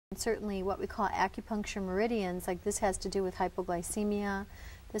certainly what we call acupuncture meridians, like this has to do with hypoglycemia,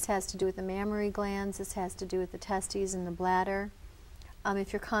 this has to do with the mammary glands, this has to do with the testes and the bladder.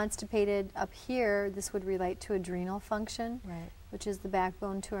 If you're constipated up here, this would relate to adrenal function, Right. which is the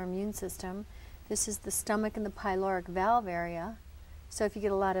backbone to our immune system. This is the stomach and the pyloric valve area. So if you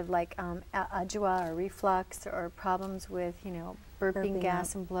get a lot of like ajwa or reflux or problems with, burping,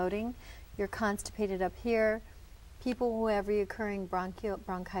 gas, and bloating, you're constipated up here. People who have reoccurring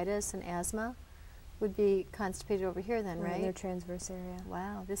bronchitis and asthma would be constipated over here then, right? In their transverse area.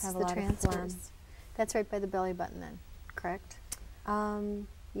 Wow, this Have is a the lot of phlegm. transverse. That's right by the belly button then, correct?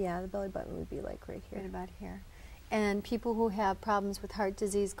 Yeah, the belly button would be like right here. Right about here. And people who have problems with heart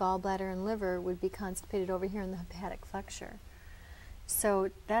disease, gallbladder, and liver would be constipated over here in the hepatic flexure. So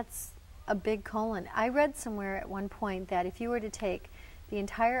that's a big colon. I read somewhere at one point that if you were to take the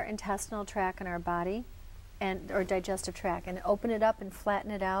entire intestinal tract in our body, or digestive tract, and open it up and flatten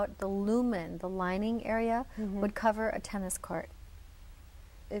it out, the lumen, the lining area, would cover a tennis court.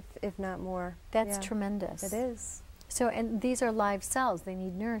 If not more. That's Yeah. tremendous. It is. So, and these are live cells. They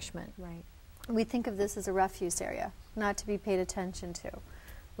need nourishment. Right. We think of this as a refuse area, not to be paid attention to.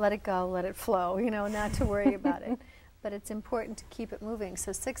 Let it go, let it flow, not to worry about it. But it's important to keep it moving.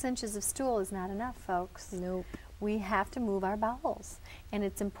 So 6 inches of stool is not enough, folks. Nope. We have to move our bowels. And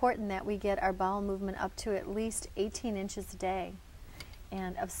it's important that we get our bowel movement up to at least 18 inches a day.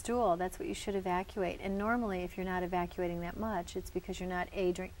 And of stool, that's what you should evacuate. And normally, if you're not evacuating that much, it's because you're not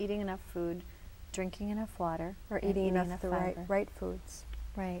eating enough food, drinking enough water, Or and eating enough the fiber. right foods.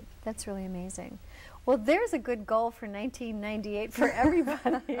 Right. That's really amazing. Well, there's a good goal for 1998 for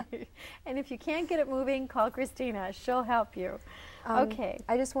everybody. And if you can't get it moving, call Christina. She'll help you. Okay.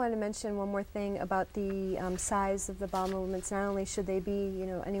 I just wanted to mention one more thing about the size of the bowel movements. Not only should they be,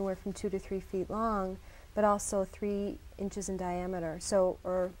 anywhere from 2 to 3 feet long, but also 3 inches in diameter. So,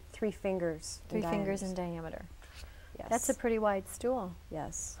 or 3 fingers. 3 fingers in diameter. Yes. That's a pretty wide stool.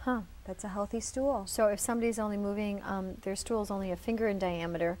 Yes. Huh. That's a healthy stool. So if somebody's only moving, their stool is only a finger in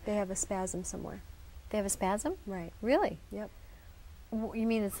diameter. They have a spasm somewhere. They have a spasm? Right. Really? Yep. You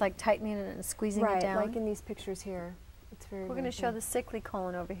mean it's like tightening it and squeezing Right, it down? like in these pictures here. It's very. We're going to show the sickly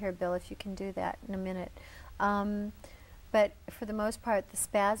colon over here, Bill, if you can do that in a minute. But for the most part, the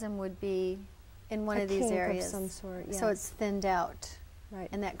spasm would be in one of these kink areas. of some sort. Yes. So it's thinned out. Right.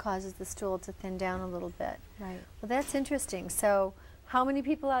 And that causes the stool to thin down a little bit. Right. Well, that's interesting. So how many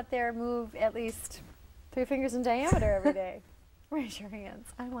people out there move at least 3 fingers in diameter every day? Raise your hands.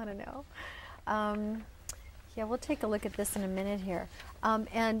 I want to know. Yeah, we'll take a look at this in a minute here.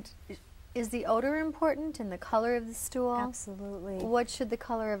 And is the odor important and the color of the stool? Absolutely. What should the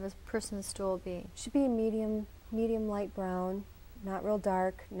color of a person's stool be? Should be a medium light brown, not real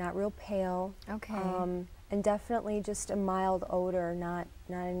dark, not real pale. Okay. And definitely just a mild odor, not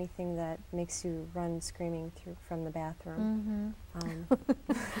anything that makes you run screaming from the bathroom.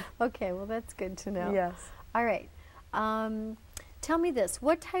 Okay, well that's good to know. Yes. All right. Tell me this.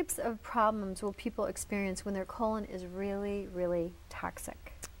 What types of problems will people experience when their colon is really, really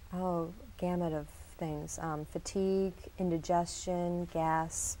toxic? Oh, gamut of things. Fatigue, indigestion,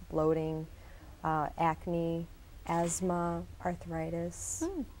 gas, bloating, acne, asthma, arthritis,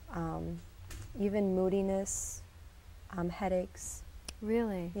 even moodiness, headaches.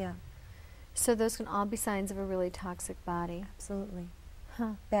 Really? Yeah, So those can all be signs of a really toxic body. absolutely.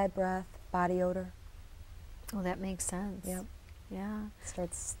 Huh. Bad breath, body odor. Well, that makes sense. Yep. Yeah.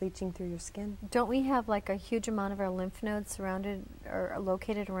 Starts leaching through your skin. Don't we have like a huge amount of our lymph nodes surrounded or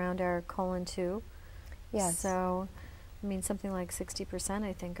located around our colon too? Yes. So, I mean, something like 60%,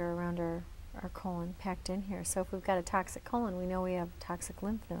 I think, are around our colon packed in here. So if we've got a toxic colon, we know we have toxic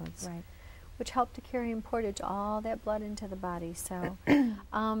lymph nodes. Right. Which help to carry and portage all that blood into the body. So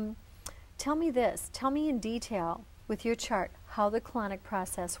tell me this. Tell me in detail with your chart how the colonic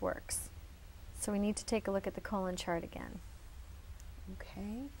process works. So we need to take a look at the colon chart again.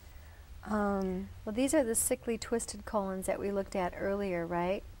 Okay. Well, these are the sickly twisted colons that we looked at earlier,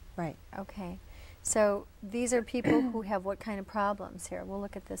 right? Right. Okay. So these are people who have what kind of problems here? We'll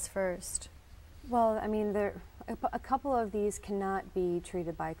look at this first. Well, I mean, a couple of these cannot be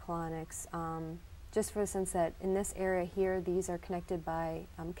treated by colonics, just for the sense that in this area here, these are connected by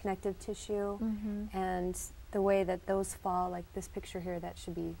connective tissue, and the way that those fall, like this picture here, that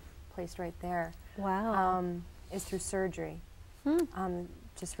should be placed right there, Wow. is through surgery.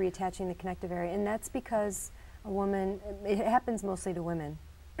 Just reattaching the connective area, and that's because a woman, it happens mostly to women,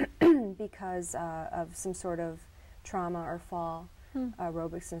 because of some sort of trauma or fall.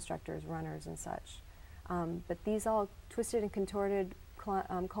 Aerobics instructors, runners, and such. But these all twisted and contorted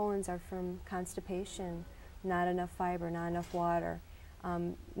colons are from constipation, not enough fiber, not enough water.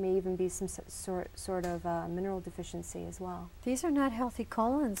 May even be some sort of mineral deficiency as well. These are not healthy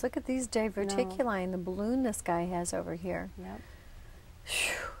colons. Look at these diverticuli and the balloon this guy has over here. Yep.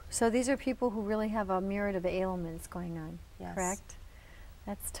 So these are people who really have a myriad of ailments going on, Yes. correct?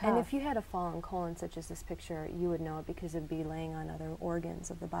 That's tough. And if you had a fallen colon, such as this picture, you would know it because it'd be laying on other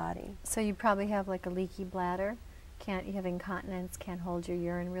organs of the body. So you probably have like a leaky bladder. You have incontinence, can't hold your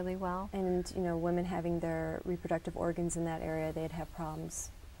urine really well. And you know, women having their reproductive organs in that area, they'd have problems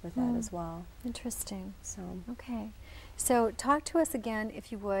with that as well. Interesting. So Okay. So talk to us again,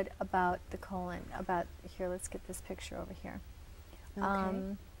 if you would, about the colon. Here, let's get this picture over here.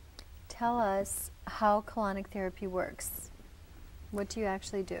 okay. Tell us how colonic therapy works. What do you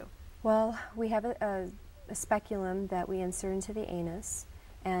actually do? Well, we have a speculum that we insert into the anus,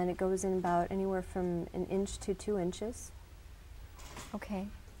 and it goes in about anywhere from 1 inch to 2 inches. Okay.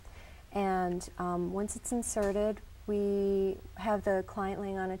 And once it's inserted, we have the client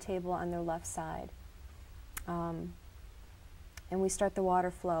laying on a table on their left side. And we start the water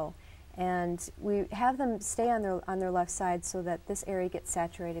flow. And we have them stay on their left side so that this area gets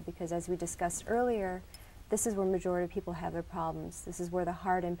saturated, because as we discussed earlier, this is where majority of people have their problems. This is where the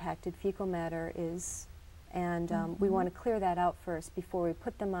hard impacted fecal matter is. And we want to clear that out first before we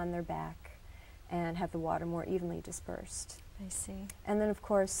put them on their back and have the water more evenly dispersed. I see. And then, of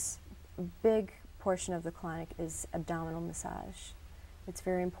course, a big portion of the colonic is abdominal massage. It's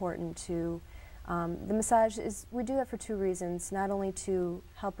very important to, the massage is, we do that for 2 reasons, not only to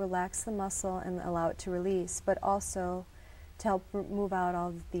help relax the muscle and allow it to release, but also to help move out all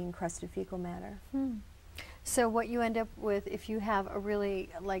of the encrusted fecal matter. So what you end up with, if you have a really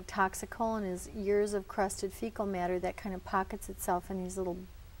toxic colon, is years of crusted fecal matter that kind of pockets itself in these little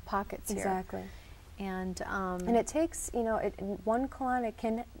pockets here. Exactly. And it takes, you know, one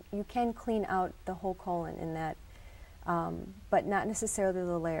colonic you can clean out the whole colon in that, but not necessarily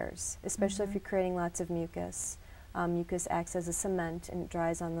the layers, especially if you're creating lots of mucus. Mucus acts as a cement and it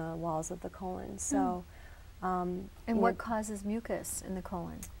dries on the walls of the colon. So, and what causes mucus in the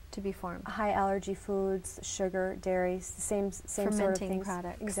colon to be formed? High allergy foods, sugar, dairy, the same sort of Fermenting things.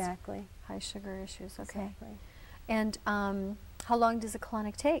 products. Exactly. High sugar issues. Okay. Exactly. And how long does a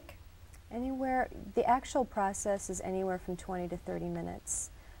colonic take? The actual process is anywhere from 20 to 30 minutes,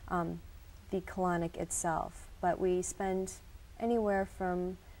 the colonic itself. But we spend anywhere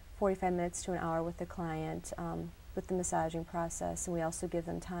from 45 minutes to an hour with the client with the massaging process, and we also give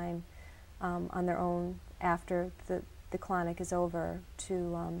them time on their own after the colonic is over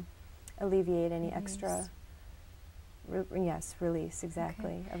to alleviate any extra, release,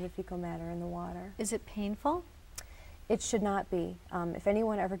 exactly, of the fecal matter in the water. Is it painful? It should not be. If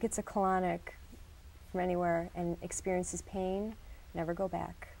anyone ever gets a colonic from anywhere and experiences pain, never go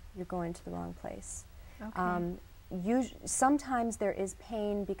back. You're going to the wrong place. Okay. Sometimes there is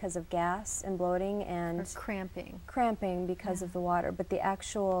pain because of gas and bloating and or cramping. Cramping because of the water, but the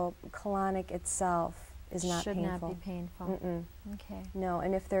actual colonic itself is not Should painful. not be painful. Okay. No,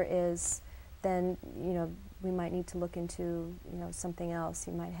 and if there is, then we might need to look into something else.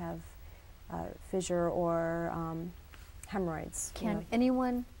 You might have fissure or hemorrhoids. Can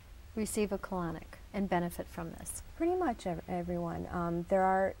anyone receive a colonic and benefit from this? Pretty much everyone. There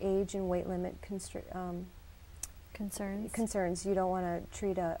are age and weight limit concerns. You don't want to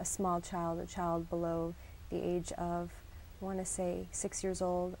treat a small child, a child below the age of, I want to say, 6 years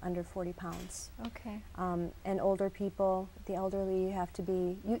old, under 40 pounds. Okay. And older people, the elderly, you have to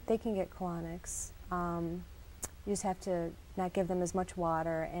be, they can get colonics. You just have to not give them as much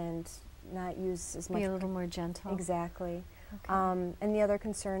water and not use as much. Be a little more gentle. Exactly. Okay. And the other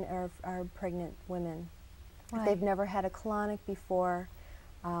concern are pregnant women. Why? If they've never had a colonic before,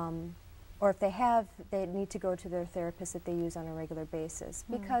 or if they have, they need to go to their therapist that they use on a regular basis.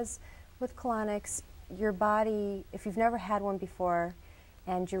 Because with colonics, your body, if you've never had one before,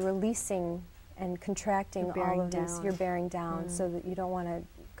 and you're releasing and contracting all of these, you're bearing down, so that you don't want to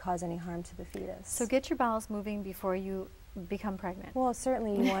cause any harm to the fetus. So get your bowels moving before you become pregnant. Well,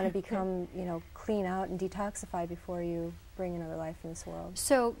 certainly you want to become, clean out and detoxified before you bring another life in this world.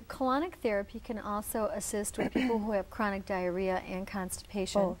 So colonic therapy can also assist with people who have chronic diarrhea and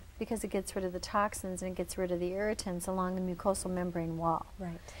constipation. Both. Because it gets rid of the toxins and it gets rid of the irritants along the mucosal membrane wall.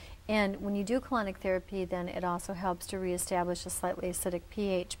 Right. And when you do colonic therapy, then it also helps to reestablish a slightly acidic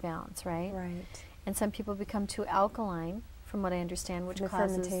pH balance, right? Right. And some people become too alkaline, from what I understand, which The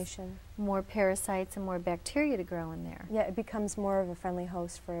causes fermentation. more parasites and more bacteria to grow in there. Yeah, it becomes more of a friendly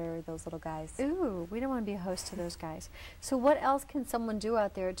host for those little guys. Ooh, we don't want to be a host to those guys. So what else can someone do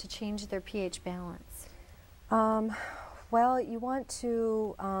out there to change their pH balance? Well, you want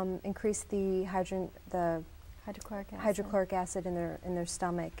to increase the hydrochloric acid in their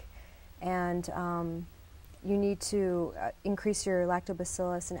stomach, and you need to increase your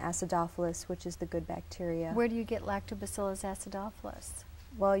lactobacillus and acidophilus, which is the good bacteria. Where do you get lactobacillus acidophilus?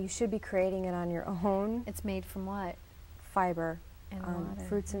 Well, you should be creating it on your own. It's made from what? Fiber, And water.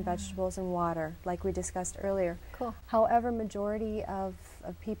 fruits and vegetables and water, like we discussed earlier. Cool. However, majority of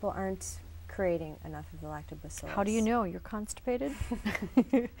people aren't creating enough of the lactobacillus. How do you know? You're constipated?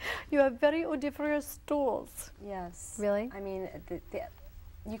 You have very odoriferous stools. Yes. Really? I mean,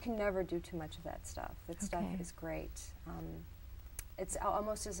 you can never do too much of that stuff. That stuff is great. It's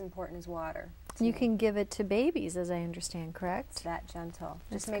almost as important as water. You can give it to babies, as I understand, correct? It's that gentle.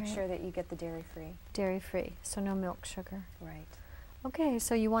 That's Just make great. sure that you get the dairy-free. Dairy-free, so no milk sugar. Right. Okay,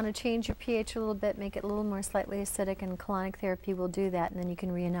 so you want to change your pH a little bit, make it a little more slightly acidic, and colonic therapy will do that, and then you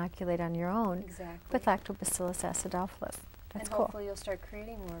can re-inoculate on your own Exactly. with lactobacillus acidophilus. That's and cool. hopefully you'll start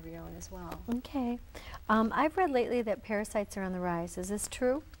creating more of your own as well. Okay. I've read lately that parasites are on the rise. Is this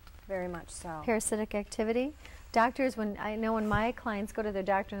true? Very much so. Parasitic activity? Doctors, when my clients go to their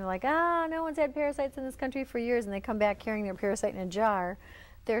doctor and they're like, ah, no one's had parasites in this country for years, and they come back carrying their parasite in a jar,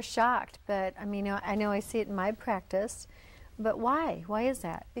 they're shocked. But I mean, I know I see it in my practice. But why? Why is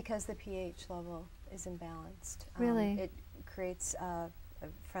that? Because the pH level is imbalanced. Really? It creates a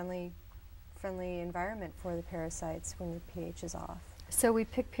friendly environment for the parasites when the pH is off. So we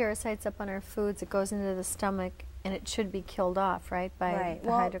pick parasites up on our foods, it goes into the stomach, and it should be killed off, right, by the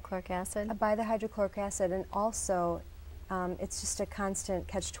hydrochloric acid? By the hydrochloric acid, and also it's just a constant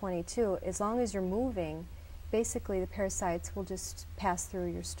catch-22. As long as you're moving, basically the parasites will just pass through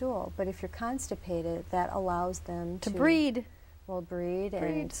your stool. But if you're constipated, that allows them to breed. Well, breed.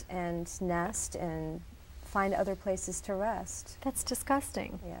 And nest and find other places to rest. That's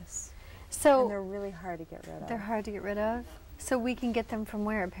disgusting. Yes. So and they're really hard to get rid of. They're hard to get rid of? So we can get them from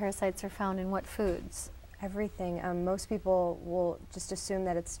where? Parasites are found in what foods? Everything. Most people will just assume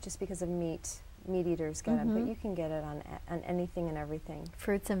that it's just because of meat. Meat eaters get them, but you can get it on anything and everything.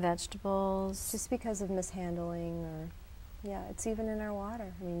 Fruits and vegetables. Just because of mishandling, or yeah, it's even in our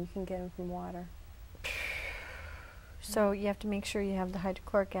water. I mean, you can get them from water. So you have to make sure you have the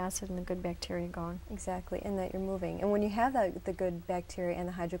hydrochloric acid and the good bacteria going. Exactly, and that you're moving. And when you have the good bacteria and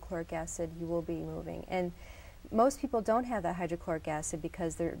the hydrochloric acid, you will be moving. And most people don't have that hydrochloric acid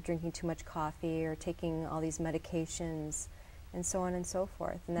because they're drinking too much coffee or taking all these medications and so on and so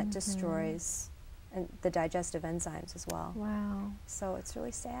forth. And that destroys the digestive enzymes as well. Wow. So it's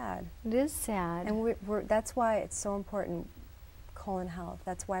really sad. It is sad. And that's why it's so important, colon health.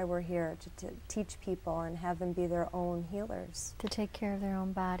 That's why we're here, to teach people and have them be their own healers. To take care of their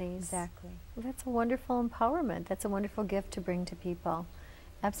own bodies. Exactly. Well, that's a wonderful empowerment. That's a wonderful gift to bring to people.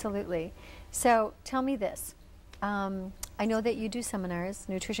 Absolutely. So tell me this. I know that you do seminars,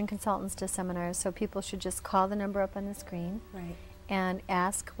 nutrition consultants do seminars, so people should just call the number up on the screen. Right. And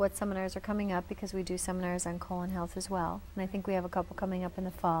ask what seminars are coming up, because we do seminars on colon health as well. And I think we have a couple coming up in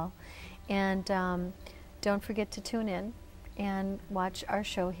the fall. And don't forget to tune in and watch our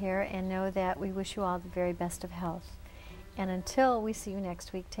show here, and know that we wish you all the very best of health. And until we see you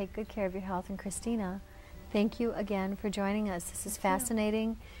next week, take good care of your health. And Christina, thank you again for joining us. This is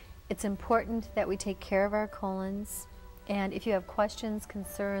fascinating. It's important that we take care of our colons. And if you have questions,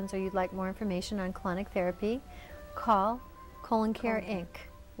 concerns, or you'd like more information on colonic therapy, call Colon Care Inc.,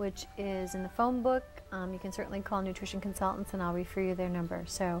 which is in the phone book. You can certainly call Nutrition Consultants, and I'll refer you their number.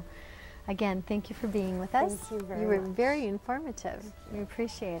 So, again, thank you for being with us. Thank you very You were much. very informative. We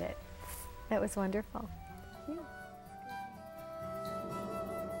appreciate it. That was wonderful.